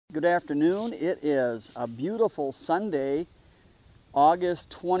Good afternoon. It is a beautiful Sunday,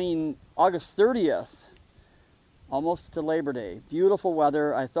 August 30th, almost to Labor Day. Beautiful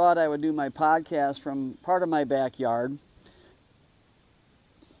weather. I thought I would do my podcast from part of my backyard,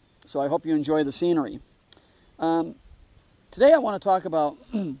 so I hope you enjoy the scenery. Today I want to talk about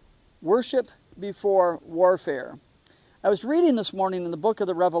worship before warfare. I was reading this morning in the book of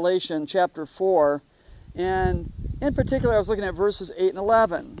the Revelation, chapter 4, and in particular I was looking at verses 8 and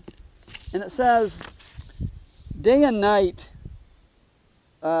 11. And it says, day and night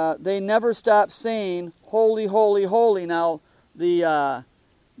they never stop saying, holy, holy, holy. Now,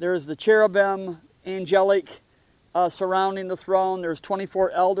 there's the cherubim, angelic, surrounding the throne. There's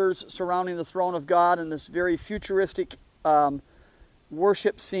 24 elders surrounding the throne of God in this very futuristic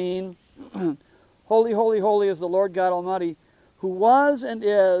worship scene. Holy, holy, holy is the Lord God Almighty, who was and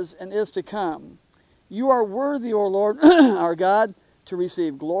is to come. You are worthy, O Lord, our God, to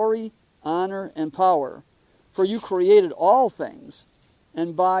receive glory, honor, and power. For you created all things,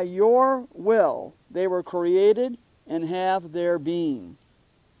 and by your will they were created and have their being.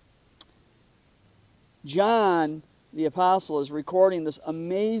 John, the apostle, is recording this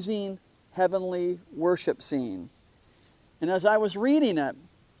amazing heavenly worship scene. And as I was reading it,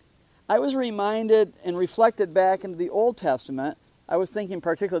 I was reminded and reflected back into the Old Testament. I was thinking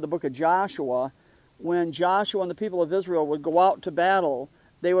particularly the book of Joshua. When Joshua and the people of Israel would go out to battle,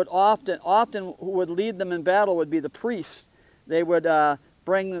 they would often who would lead them in battle would be the priests. They would they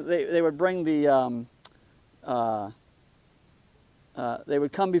would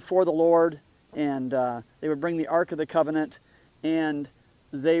come before the Lord, and they would bring the Ark of the Covenant, and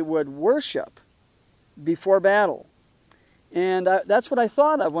they would worship before battle. And that's what I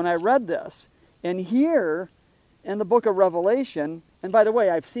thought of when I read this. And here in the book of Revelation, and by the way,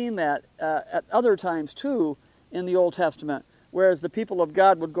 I've seen that at other times too in the Old Testament, whereas the people of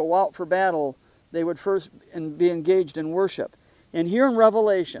God would go out for battle, they would first be engaged in worship. And here in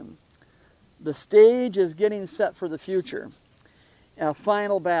Revelation, the stage is getting set for the future. A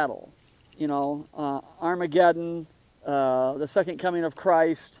final battle, Armageddon, the second coming of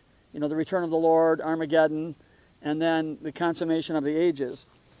Christ, the return of the Lord, Armageddon, and then the consummation of the ages.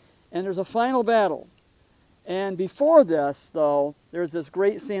 And there's a final battle. And before this, though, there's this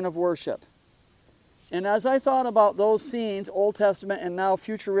great scene of worship. And as I thought about those scenes, Old Testament and now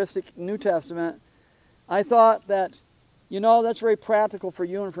futuristic New Testament, I thought that, that's very practical for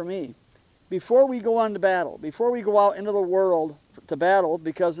you and for me. Before we go on to battle, before we go out into the world to battle,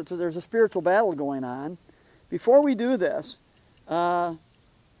 because there's a spiritual battle going on, before we do this,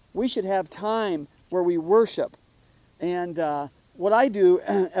 we should have time where we worship. And what I do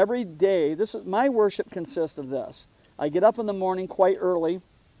every day, my worship consists of this. I get up in the morning quite early.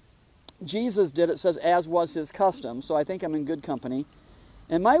 Jesus did, it says, as was his custom, so I think I'm in good company.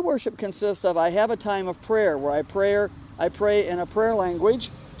 And my worship consists of, I have a time of prayer where I pray in a prayer language,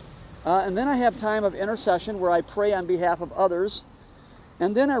 and then I have time of intercession where I pray on behalf of others,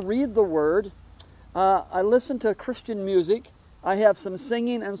 and then I read the Word, I listen to Christian music, I have some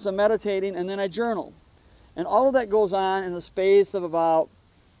singing and some meditating, and then I journal. And all of that goes on in the space of about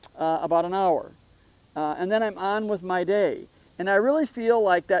an hour. And then I'm on with my day. And I really feel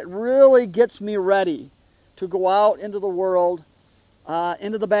like that really gets me ready to go out into the world,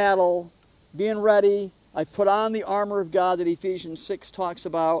 into the battle, being ready. I put on the armor of God that Ephesians 6 talks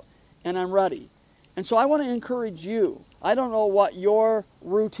about, and I'm ready. And so I want to encourage you. I don't know what your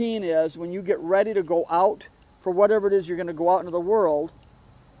routine is when you get ready to go out for whatever it is you're going to go out into the world.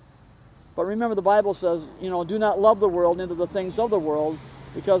 But remember, the Bible says, do not love the world into the things of the world,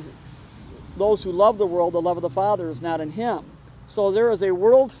 because those who love the world, the love of the Father is not in him. So there is a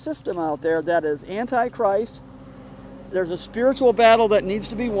world system out there that is anti-Christ. There's a spiritual battle that needs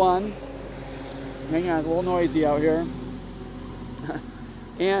to be won. Hang on, it's a little noisy out here.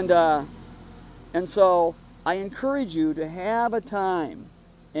 And so I encourage you to have a time.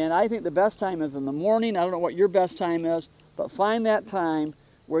 And I think the best time is in the morning. I don't know what your best time is, but find that time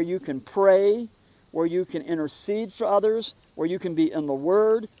where you can pray, where you can intercede for others, where you can be in the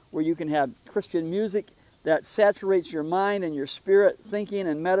Word, where you can have Christian music that saturates your mind and your spirit, thinking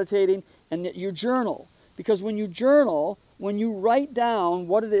and meditating, and that you journal. Because when you journal, when you write down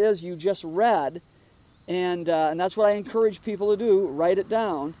what it is you just read, and that's what I encourage people to do, write it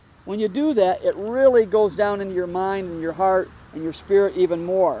down. When you do that, it really goes down into your mind and your heart and your spirit even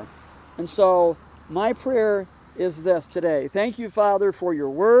more. And so my prayer is this today. Thank you, Father, for your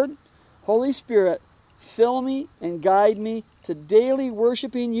word. Holy Spirit, fill me and guide me to daily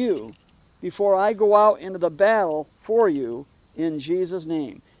worshiping you before I go out into the battle for you in Jesus'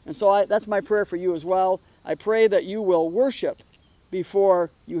 name. And so that's my prayer for you as well. I pray that you will worship before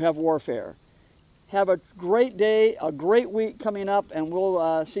you have warfare. Have a great day, a great week coming up, and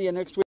we'll see you next week.